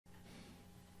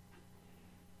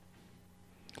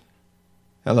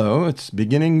Hello, it's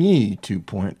Beginning Yii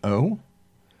 2.0,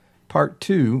 Part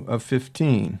 2 of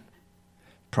 15,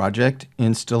 Project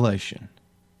Installation.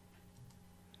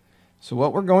 So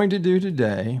what we're going to do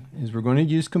today is we're going to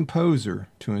use Composer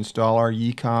to install our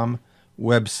yiicomm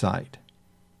website.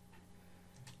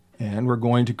 And we're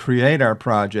going to create our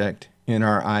project in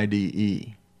our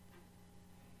IDE.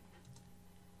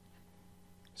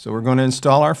 So we're going to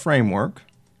install our framework,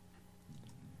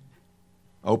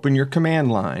 open your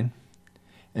command line,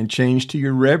 and change to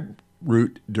your web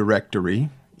root directory.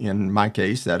 In my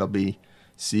case, that'll be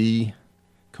c://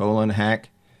 xampp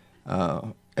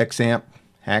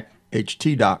hack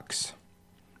htdocs,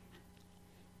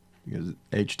 because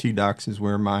htdocs is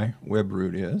where my web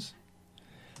root is.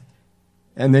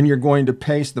 And then you're going to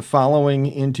paste the following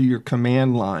into your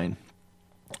command line.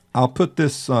 I'll put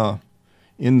this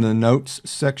in the notes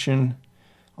section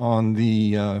on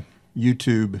the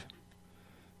YouTube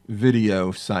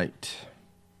video site.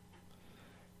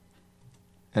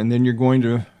 And then you're going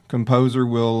to, Composer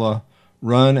will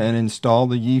run and install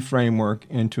the Yii framework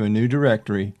into a new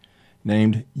directory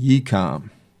named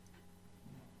yiicomm.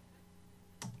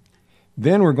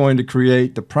 Then we're going to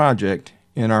create the project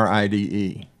in our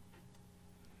IDE.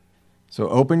 So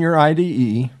open your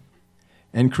IDE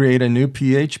and create a new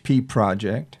PHP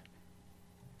project.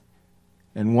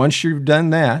 And once you've done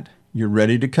that, you're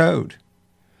ready to code.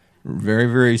 Very,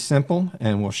 very simple,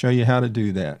 and we'll show you how to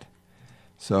do that.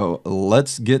 So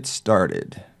let's get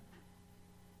started.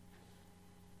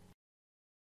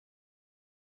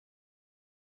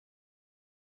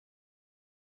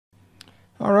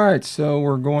 All right, so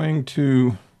we're going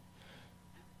to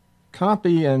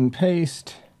copy and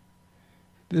paste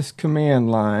this command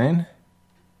line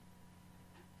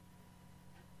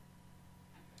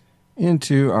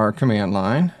into our command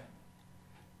line.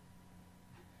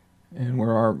 And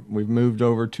we've moved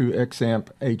over to xampp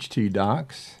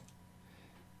htdocs.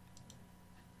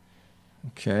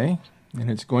 Okay,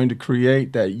 and it's going to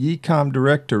create that yiicomm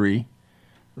directory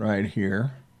right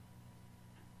here.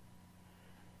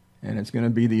 And it's going to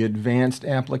be the advanced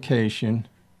application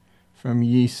from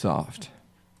yiisoft.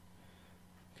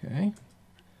 Okay,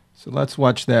 so let's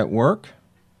watch that work.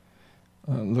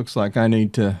 Looks like I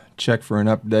need to check for an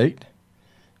update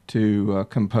to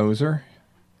Composer,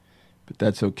 but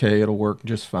that's okay, it'll work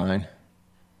just fine.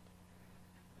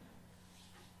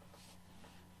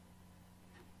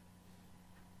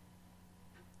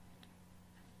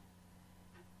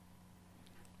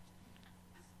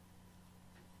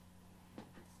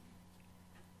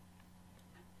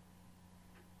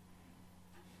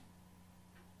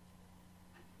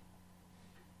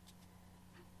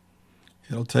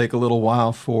 It'll take a little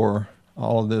while for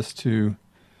all of this to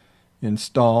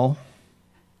install.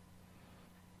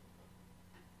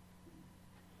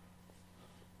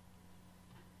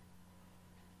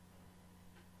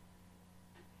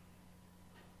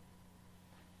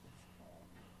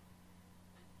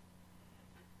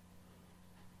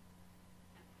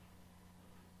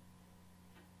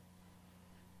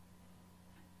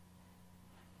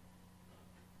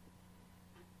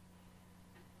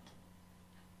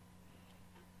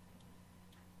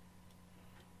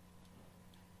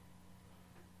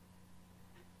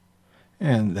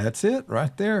 And that's it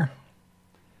right there.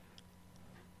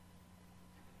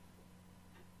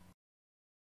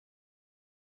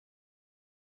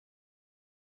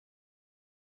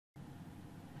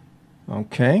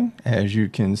 Okay, as you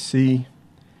can see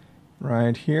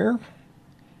right here,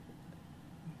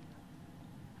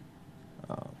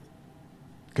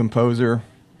 Composer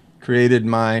created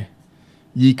my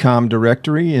yiicomm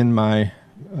directory in my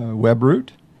web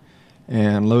root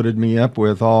and loaded me up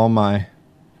with all my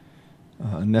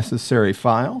necessary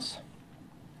files.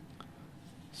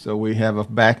 So we have a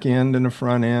back end and a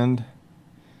front end.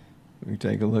 We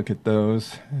take a look at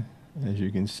those. As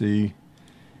you can see,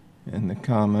 and the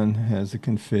common has the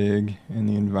config and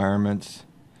the environments,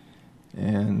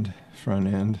 and front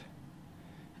end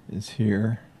is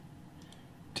here.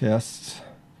 Tests,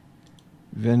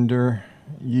 vendor,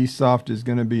 yiisoft is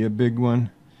going to be a big one.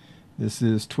 This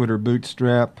is Twitter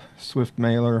Bootstrap, Swift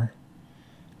Mailer.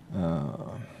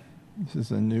 This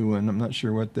is a new one. I'm not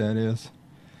sure what that is.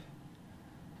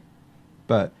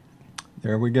 But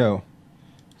there we go.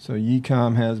 So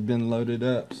yiicomm has been loaded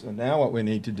up. So now what we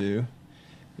need to do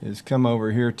is come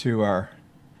over here to our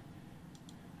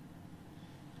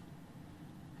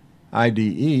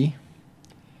IDE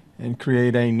and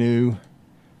create a new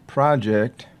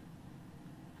project.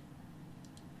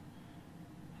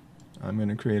 I'm going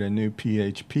to create a new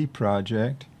PHP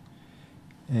project,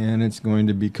 and it's going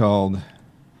to be called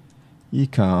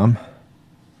yiicomm.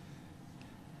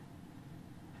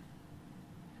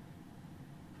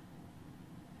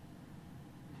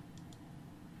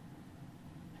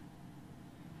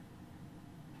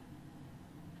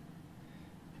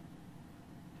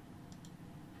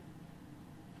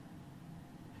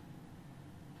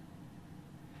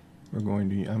 I'm going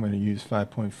to use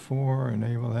 5.4,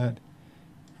 enable that,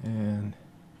 and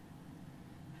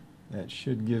that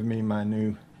should give me my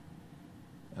new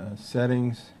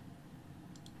settings.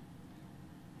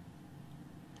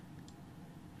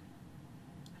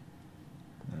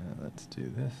 Let's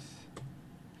do this,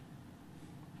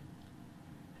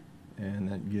 and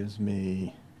that gives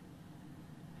me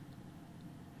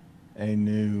a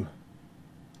new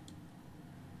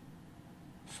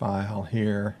file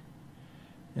here,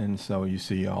 and so you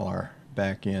see all our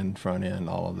back end, front end,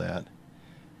 all of that.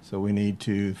 So we need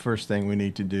to, first thing we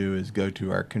need to do is go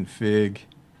to our config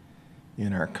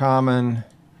in our common,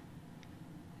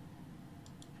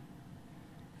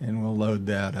 and we'll load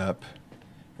that up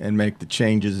and make the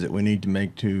changes that we need to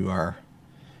make to our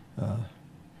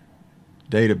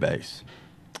database.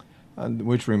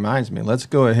 Which reminds me, let's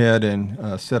go ahead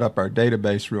and set up our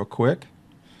database real quick,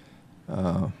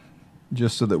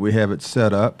 just so that we have it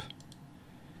set up.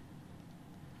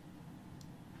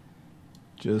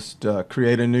 Just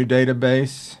create a new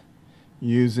database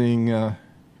using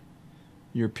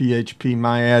your PHP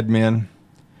MyAdmin,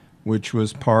 which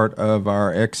was part of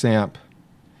our XAMPP.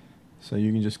 So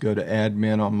you can just go to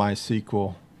admin on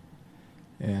MySQL,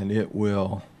 and it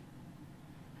will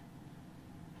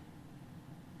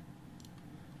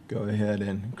go ahead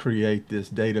and create this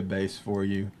database for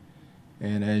you.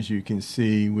 And as you can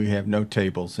see, we have no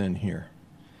tables in here.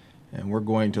 And we're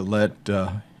going to let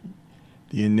the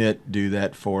init do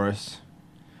that for us.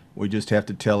 We just have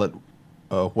to tell it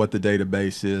what the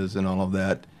database is and all of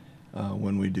that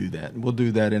when we do that. We'll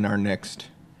do that in our next.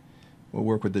 We'll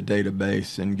work with the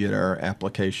database and get our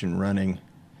application running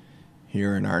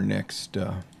here in our next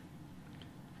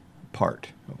part.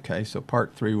 Okay, so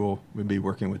part 3 we'll be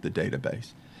working with the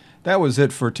database. That was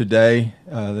it for today.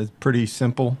 That's pretty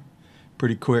simple,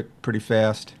 pretty quick, pretty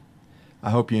fast.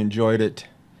 I hope you enjoyed it.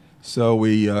 So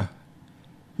we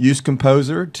use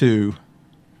Composer to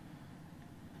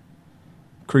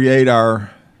create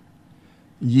our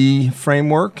Yii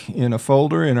framework in a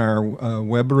folder in our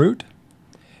web root.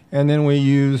 And then we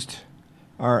used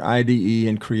our IDE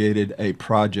and created a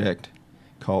project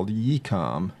called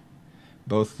yiicomm.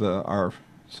 Both our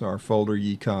folder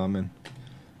yiicomm and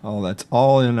all that's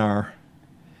all in our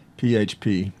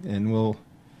PHP, and we'll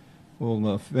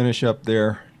finish up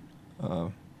there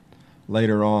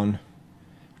later on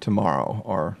tomorrow,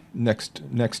 or next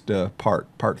part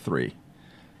 3.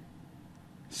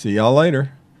 See y'all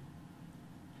later.